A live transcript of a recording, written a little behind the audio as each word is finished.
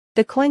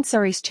The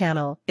Coinseries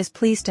channel is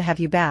pleased to have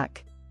you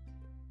back.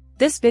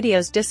 This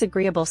video's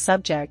disagreeable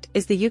subject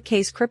is the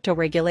UK's crypto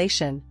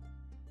regulation.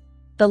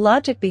 The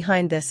logic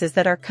behind this is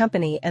that our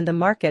company and the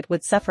market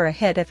would suffer a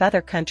hit if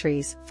other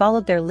countries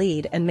followed their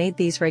lead and made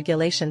these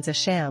regulations a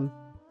sham.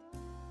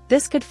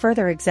 This could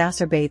further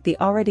exacerbate the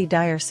already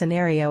dire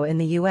scenario in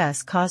the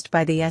US caused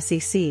by the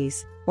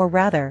SEC's, or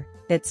rather,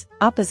 its,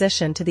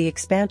 opposition to the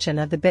expansion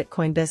of the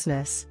Bitcoin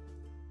business.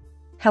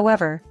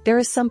 However, there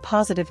is some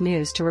positive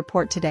news to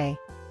report today.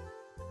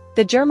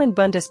 The German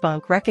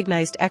Bundesbank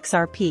recognized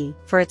XRP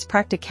for its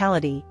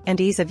practicality and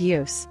ease of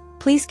use.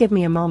 Please give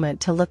me a moment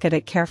to look at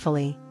it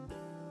carefully.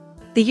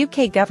 The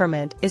UK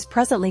government is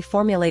presently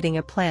formulating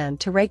a plan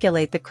to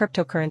regulate the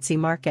cryptocurrency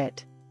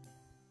market.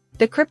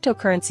 The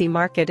cryptocurrency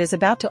market is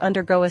about to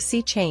undergo a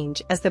sea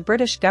change as the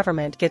British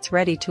government gets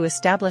ready to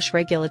establish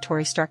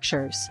regulatory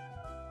structures.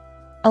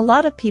 A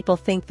lot of people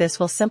think this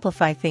will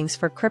simplify things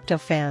for crypto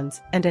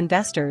fans and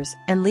investors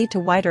and lead to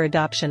wider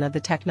adoption of the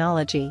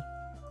technology.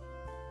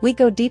 We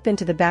go deep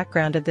into the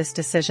background of this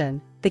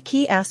decision, the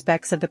key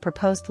aspects of the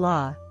proposed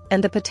law,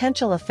 and the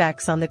potential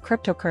effects on the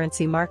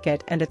cryptocurrency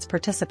market and its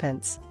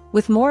participants.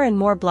 With more and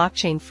more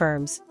blockchain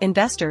firms,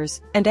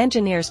 investors, and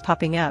engineers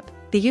popping up,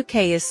 the UK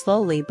is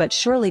slowly but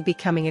surely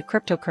becoming a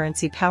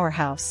cryptocurrency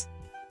powerhouse.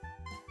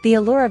 The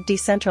allure of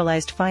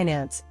decentralized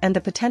finance and the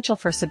potential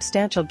for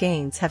substantial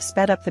gains have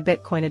sped up the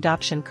Bitcoin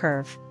adoption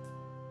curve.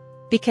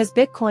 Because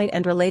Bitcoin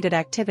and related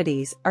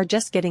activities are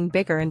just getting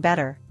bigger and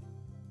better.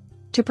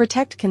 To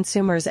protect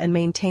consumers and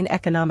maintain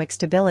economic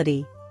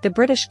stability, the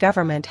British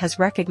government has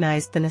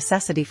recognized the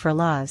necessity for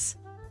laws.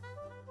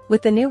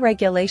 With the new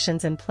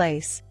regulations in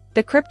place,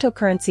 the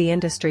cryptocurrency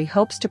industry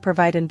hopes to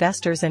provide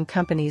investors and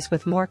companies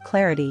with more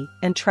clarity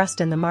and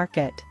trust in the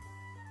market.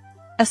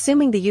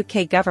 Assuming the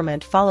UK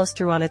government follows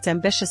through on its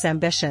ambitious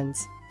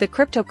ambitions, the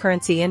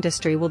cryptocurrency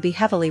industry will be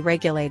heavily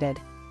regulated.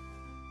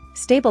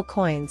 Stable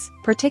coins,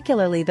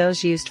 particularly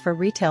those used for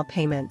retail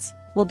payments,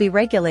 will be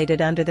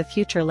regulated under the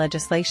future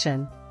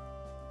legislation.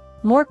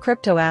 More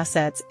crypto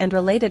assets and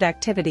related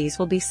activities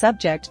will be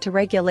subject to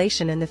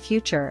regulation in the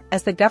future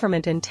as the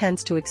government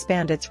intends to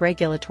expand its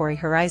regulatory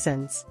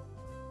horizons.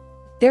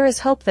 There is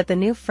hope that the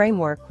new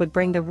framework would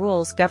bring the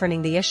rules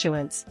governing the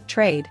issuance,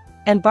 trade,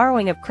 and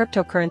borrowing of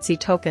cryptocurrency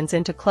tokens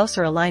into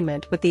closer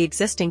alignment with the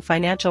existing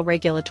financial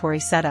regulatory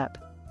setup.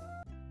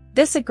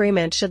 This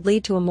agreement should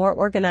lead to a more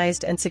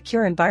organized and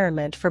secure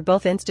environment for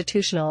both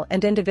institutional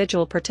and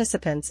individual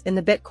participants in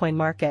the Bitcoin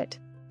market.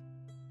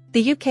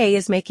 The UK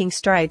is making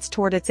strides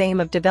toward its aim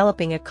of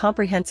developing a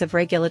comprehensive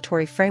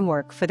regulatory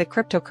framework for the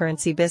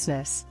cryptocurrency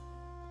business.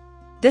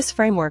 This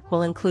framework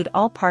will include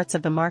all parts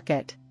of the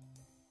market.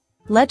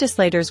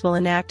 Legislators will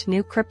enact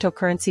new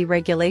cryptocurrency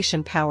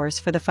regulation powers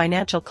for the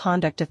Financial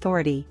Conduct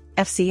Authority,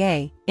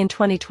 FCA, in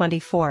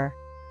 2024.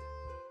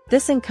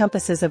 This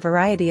encompasses a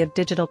variety of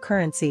digital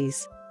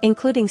currencies,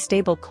 including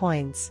stable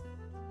coins.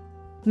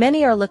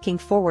 Many are looking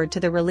forward to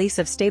the release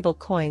of stable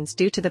coins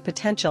due to the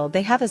potential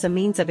they have as a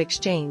means of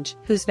exchange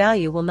whose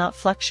value will not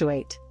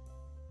fluctuate.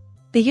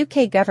 The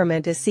UK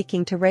government is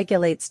seeking to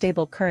regulate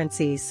stable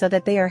currencies so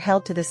that they are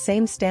held to the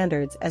same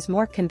standards as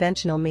more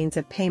conventional means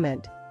of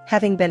payment,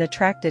 having been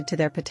attracted to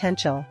their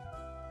potential.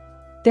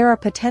 There are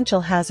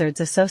potential hazards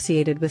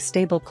associated with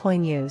stable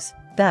coin use,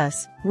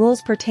 thus,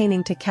 rules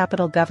pertaining to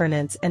capital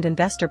governance and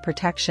investor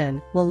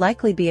protection will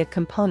likely be a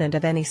component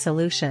of any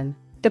solution.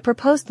 The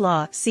proposed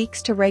law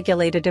seeks to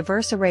regulate a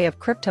diverse array of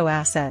crypto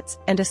assets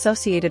and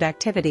associated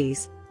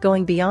activities,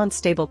 going beyond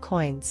stable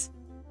coins.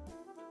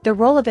 The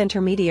role of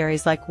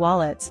intermediaries like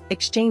wallets,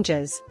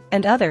 exchanges,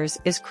 and others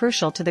is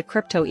crucial to the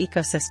crypto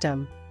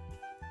ecosystem.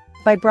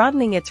 By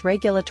broadening its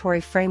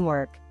regulatory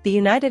framework, the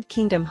United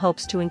Kingdom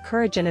hopes to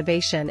encourage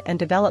innovation and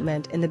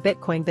development in the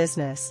Bitcoin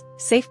business,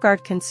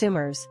 safeguard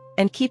consumers,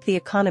 and keep the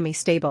economy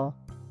stable.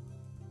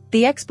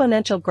 The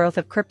exponential growth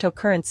of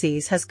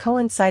cryptocurrencies has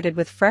coincided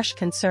with fresh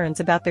concerns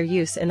about their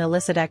use in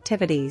illicit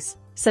activities,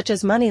 such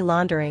as money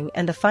laundering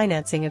and the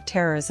financing of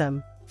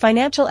terrorism.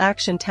 Financial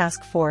Action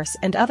Task Force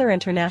and other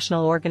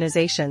international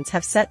organizations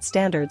have set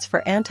standards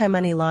for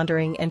anti-money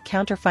laundering and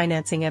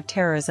counter-financing of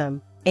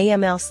terrorism,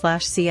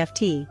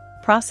 AML/CFT,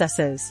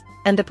 processes,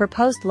 and the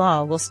proposed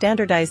law will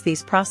standardize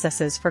these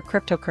processes for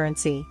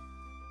cryptocurrency.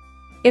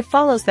 It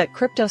follows that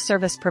crypto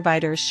service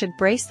providers should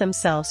brace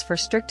themselves for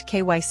strict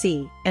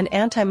KYC and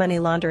anti-money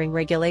laundering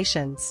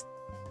regulations.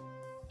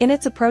 In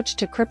its approach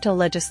to crypto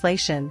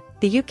legislation,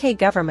 the UK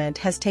government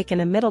has taken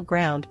a middle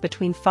ground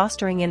between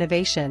fostering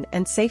innovation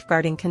and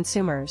safeguarding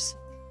consumers.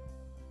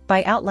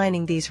 By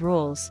outlining these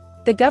rules,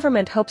 the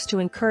government hopes to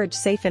encourage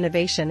safe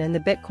innovation in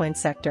the Bitcoin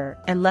sector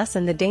and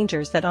lessen the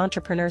dangers that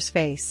entrepreneurs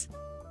face.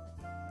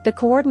 The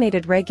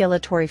coordinated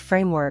regulatory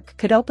framework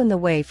could open the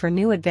way for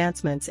new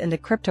advancements in the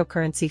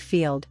cryptocurrency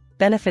field,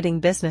 benefiting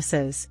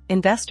businesses,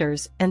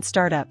 investors, and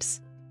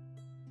startups.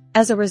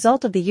 As a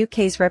result of the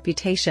UK's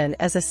reputation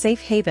as a safe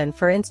haven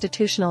for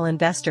institutional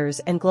investors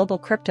and global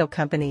crypto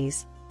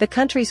companies, the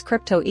country's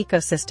crypto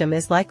ecosystem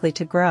is likely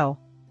to grow.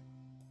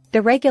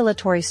 The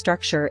regulatory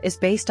structure is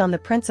based on the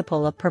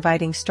principle of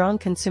providing strong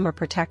consumer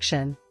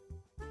protection.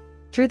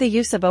 Through the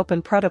use of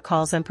open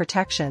protocols and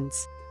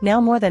protections, now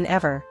more than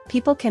ever,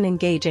 people can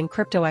engage in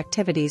crypto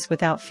activities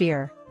without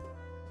fear.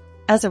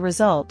 As a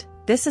result,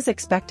 this is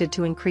expected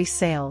to increase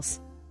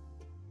sales,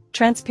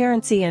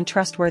 transparency and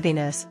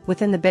trustworthiness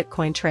within the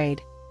Bitcoin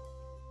trade.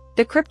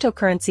 The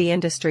cryptocurrency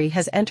industry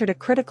has entered a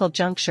critical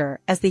juncture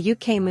as the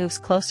UK moves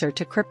closer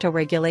to crypto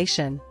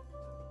regulation.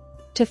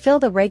 To fill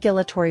the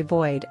regulatory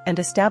void and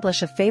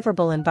establish a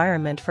favorable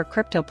environment for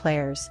crypto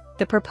players,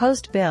 the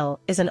proposed bill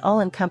is an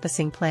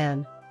all-encompassing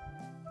plan.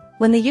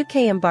 When the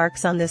UK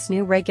embarks on this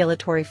new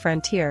regulatory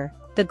frontier,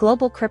 the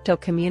global crypto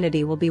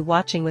community will be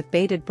watching with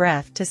bated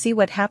breath to see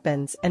what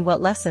happens and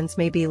what lessons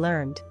may be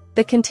learned.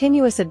 The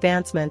continuous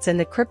advancements in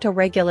the crypto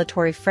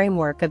regulatory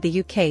framework of the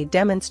UK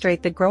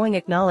demonstrate the growing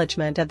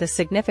acknowledgement of the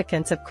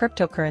significance of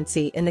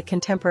cryptocurrency in the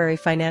contemporary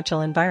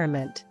financial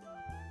environment.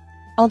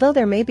 Although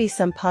there may be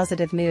some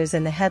positive news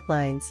in the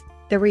headlines,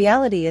 the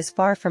reality is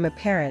far from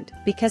apparent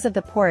because of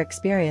the poor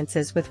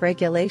experiences with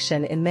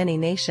regulation in many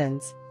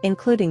nations,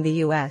 including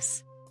the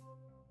US.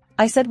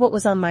 I said what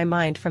was on my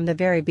mind from the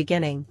very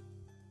beginning.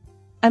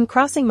 I'm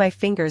crossing my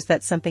fingers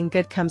that something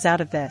good comes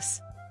out of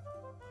this.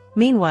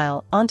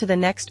 Meanwhile, on to the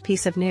next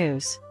piece of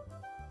news.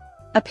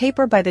 A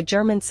paper by the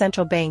German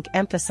central bank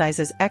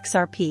emphasizes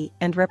XRP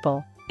and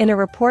Ripple. In a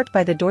report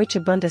by the Deutsche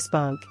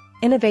Bundesbank,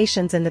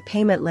 innovations in the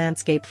payment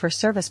landscape for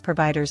service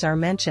providers are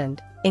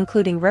mentioned,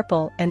 including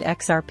Ripple and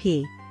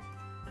XRP.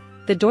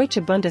 The Deutsche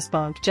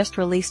Bundesbank just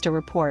released a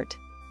report.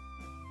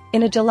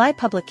 In a July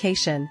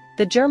publication,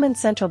 the German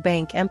central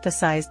bank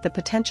emphasized the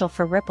potential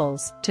for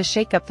Ripples to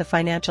shake up the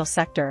financial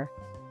sector.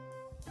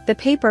 The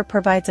paper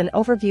provides an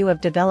overview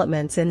of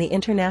developments in the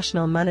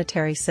international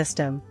monetary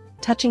system,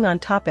 touching on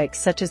topics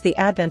such as the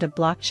advent of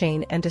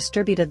blockchain and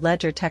distributed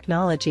ledger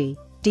technology,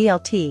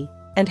 DLT,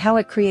 and how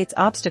it creates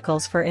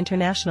obstacles for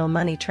international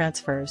money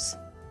transfers.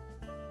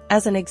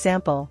 As an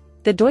example,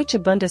 the Deutsche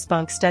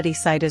Bundesbank study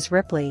site is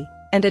Ripley,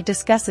 and it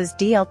discusses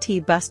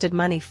DLT-busted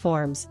money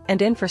forms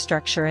and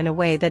infrastructure in a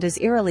way that is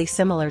eerily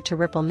similar to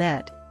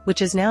RippleNet,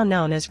 which is now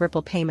known as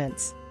Ripple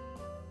Payments.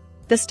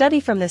 The study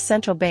from the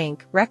central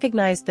bank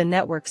recognized the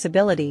network's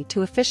ability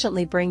to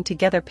efficiently bring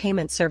together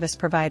payment service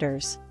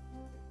providers.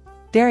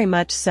 Very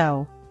much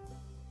so.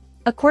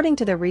 According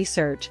to the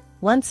research,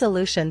 one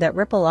solution that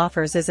Ripple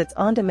offers is its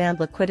on-demand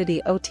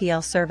liquidity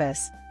OTL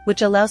service,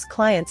 which allows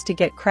clients to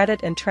get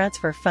credit and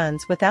transfer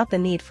funds without the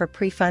need for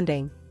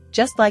pre-funding.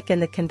 Just like in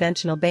the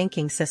conventional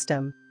banking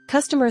system,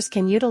 customers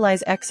can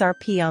utilize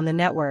XRP on the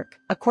network,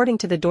 according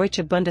to the Deutsche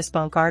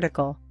Bundesbank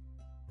article.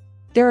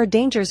 There are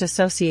dangers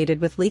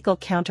associated with legal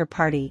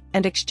counterparty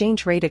and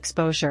exchange rate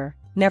exposure,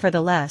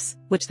 nevertheless,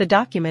 which the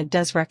document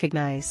does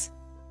recognize.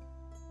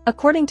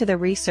 According to the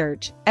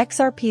research,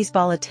 XRP's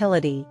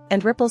volatility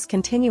and Ripple's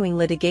continuing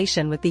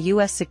litigation with the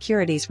U.S.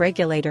 securities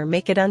regulator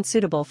make it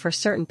unsuitable for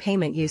certain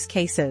payment use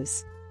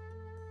cases.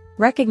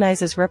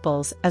 Recognizes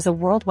Ripples as a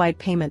worldwide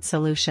payment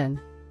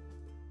solution.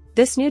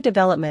 This new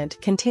development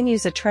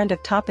continues a trend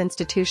of top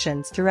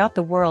institutions throughout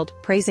the world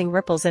praising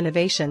Ripple's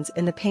innovations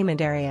in the payment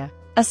area.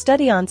 A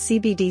study on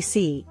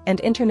CBDC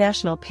and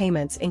international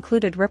payments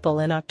included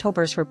Ripple in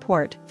October's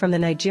report from the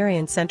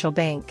Nigerian Central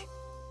Bank.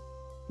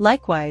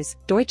 Likewise,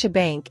 Deutsche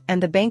Bank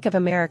and the Bank of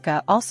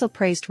America also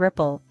praised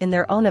Ripple in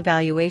their own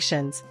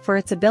evaluations for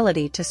its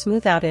ability to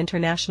smooth out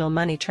international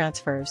money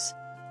transfers.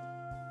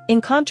 In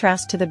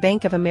contrast to the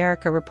Bank of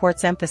America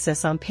report's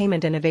emphasis on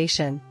payment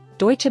innovation,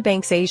 Deutsche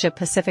Bank's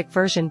Asia-Pacific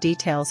version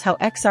details how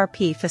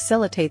XRP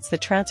facilitates the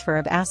transfer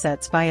of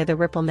assets via the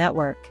Ripple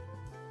network.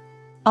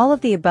 All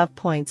of the above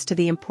points to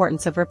the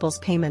importance of Ripple's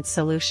payments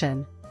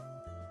solution.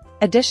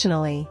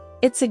 Additionally,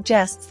 it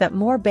suggests that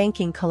more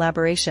banking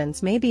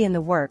collaborations may be in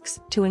the works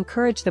to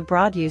encourage the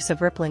broad use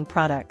of Rippling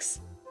products.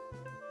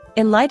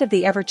 In light of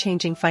the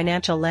ever-changing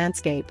financial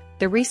landscape,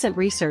 the recent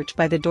research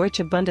by the Deutsche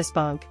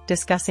Bundesbank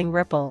discussing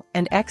Ripple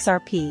and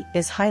XRP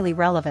is highly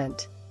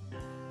relevant.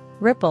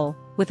 Ripple,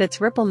 with its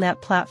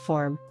RippleNet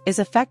platform, is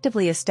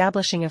effectively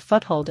establishing a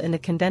foothold in the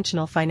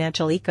conventional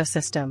financial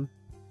ecosystem.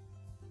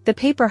 The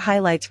paper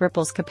highlights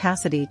Ripple's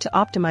capacity to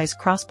optimize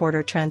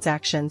cross-border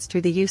transactions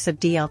through the use of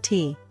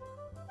DLT.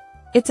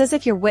 It's as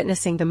if you're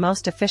witnessing the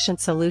most efficient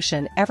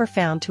solution ever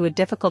found to a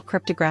difficult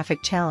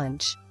cryptographic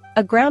challenge.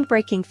 A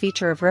groundbreaking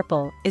feature of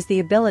Ripple is the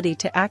ability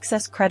to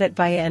access credit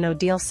via a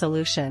no-deal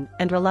solution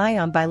and rely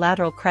on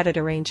bilateral credit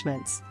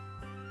arrangements.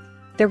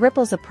 The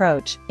Ripple's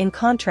approach, in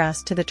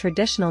contrast to the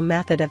traditional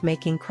method of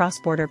making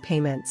cross-border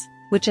payments,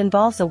 which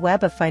involves a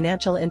web of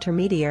financial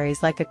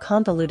intermediaries like a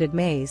convoluted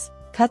maze,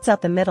 cuts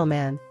out the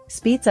middleman,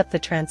 speeds up the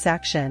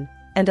transaction,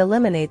 and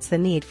eliminates the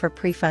need for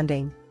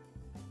pre-funding.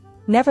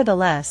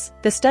 Nevertheless,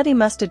 the study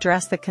must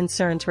address the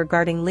concerns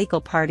regarding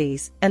legal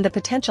parties and the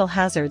potential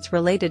hazards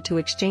related to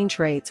exchange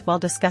rates while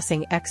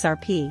discussing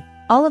XRP.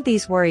 All of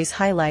these worries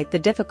highlight the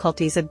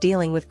difficulties of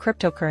dealing with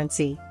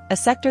cryptocurrency, a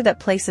sector that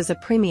places a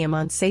premium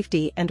on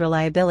safety and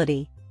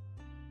reliability.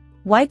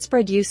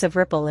 Widespread use of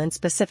Ripple in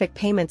specific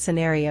payment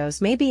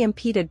scenarios may be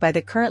impeded by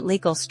the current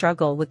legal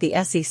struggle with the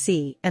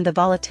SEC and the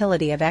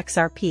volatility of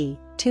XRP,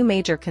 two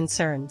major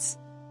concerns.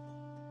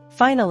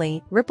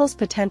 Finally, Ripple's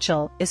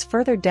potential is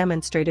further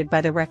demonstrated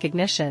by the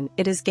recognition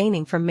it is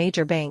gaining from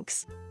major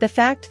banks. The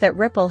fact that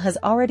Ripple has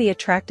already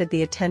attracted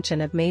the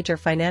attention of major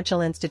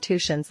financial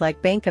institutions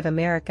like Bank of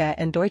America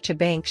and Deutsche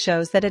Bank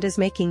shows that it is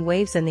making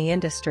waves in the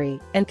industry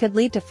and could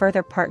lead to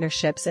further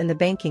partnerships in the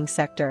banking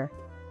sector.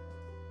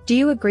 Do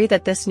you agree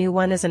that this new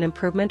one is an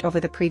improvement over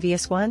the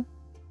previous one?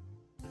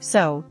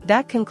 So,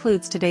 that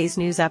concludes today's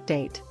news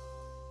update.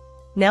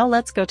 Now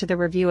let's go to the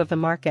review of the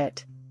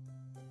market.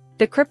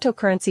 The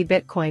cryptocurrency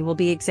Bitcoin will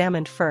be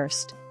examined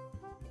first.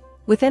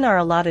 Within our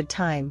allotted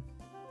time,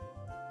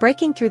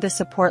 breaking through the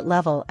support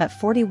level at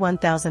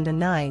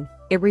 41,009,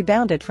 it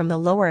rebounded from the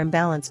lower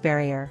imbalance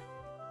barrier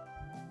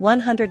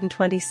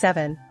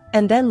 127,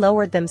 and then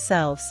lowered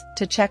themselves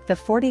to check the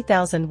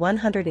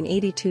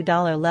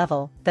 $40,182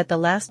 level that the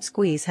last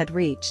squeeze had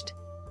reached.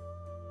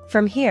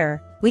 From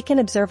here, we can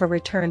observe a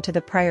return to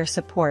the prior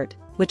support,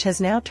 which has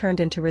now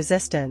turned into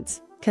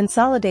resistance.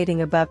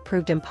 Consolidating above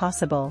proved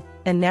impossible,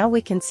 and now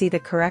we can see the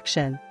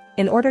correction.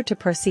 In order to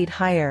proceed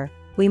higher,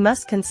 we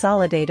must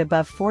consolidate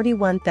above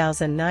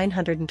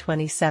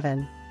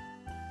 41,927.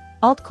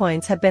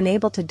 Altcoins have been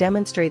able to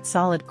demonstrate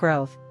solid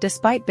growth,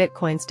 despite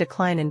Bitcoin's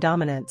decline in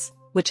dominance,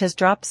 which has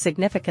dropped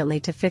significantly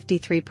to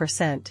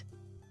 53%.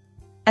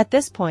 At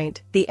this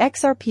point, the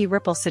XRP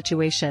Ripple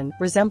situation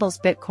resembles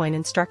Bitcoin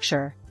in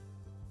structure.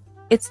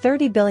 Its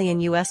 $30 billion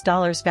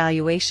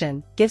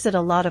valuation gives it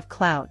a lot of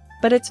clout,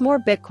 but it's more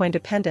Bitcoin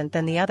dependent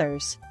than the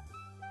others.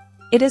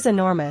 It is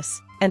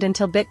enormous, and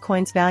until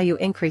Bitcoin's value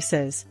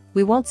increases,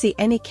 we won't see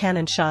any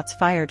cannon shots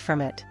fired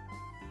from it.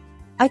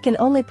 I can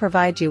only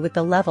provide you with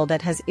the level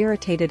that has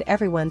irritated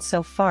everyone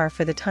so far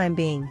for the time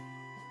being.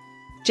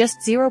 Just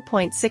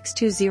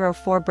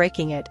 0.6204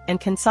 breaking it and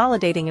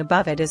consolidating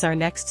above it is our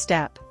next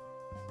step.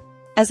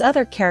 As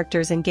other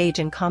characters engage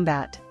in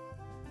combat.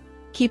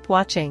 Keep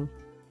watching.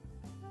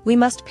 We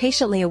must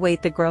patiently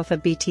await the growth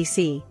of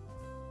BTC.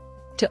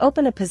 To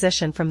open a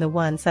position from the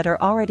ones that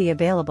are already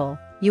available,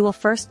 you will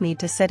first need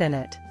to sit in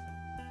it.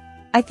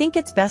 I think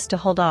it's best to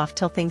hold off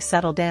till things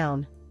settle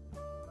down.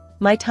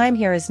 My time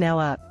here is now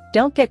up.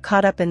 Don't get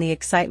caught up in the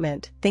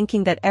excitement,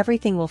 thinking that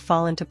everything will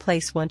fall into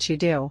place once you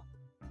do.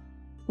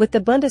 With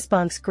the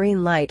Bundesbank's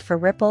green light for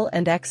Ripple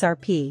and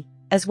XRP,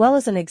 as well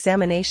as an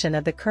examination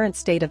of the current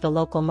state of the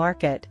local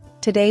market,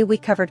 today we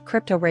covered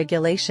crypto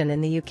regulation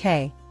in the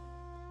UK.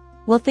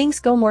 Will things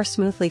go more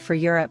smoothly for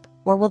Europe,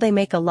 or will they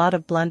make a lot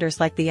of blunders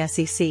like the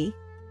SEC?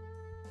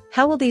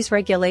 How will these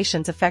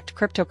regulations affect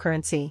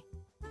cryptocurrency?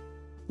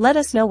 Let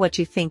us know what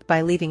you think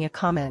by leaving a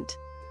comment.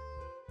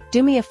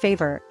 Do me a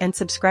favor and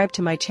subscribe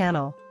to my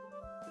channel.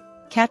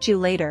 Catch you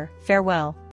later, farewell.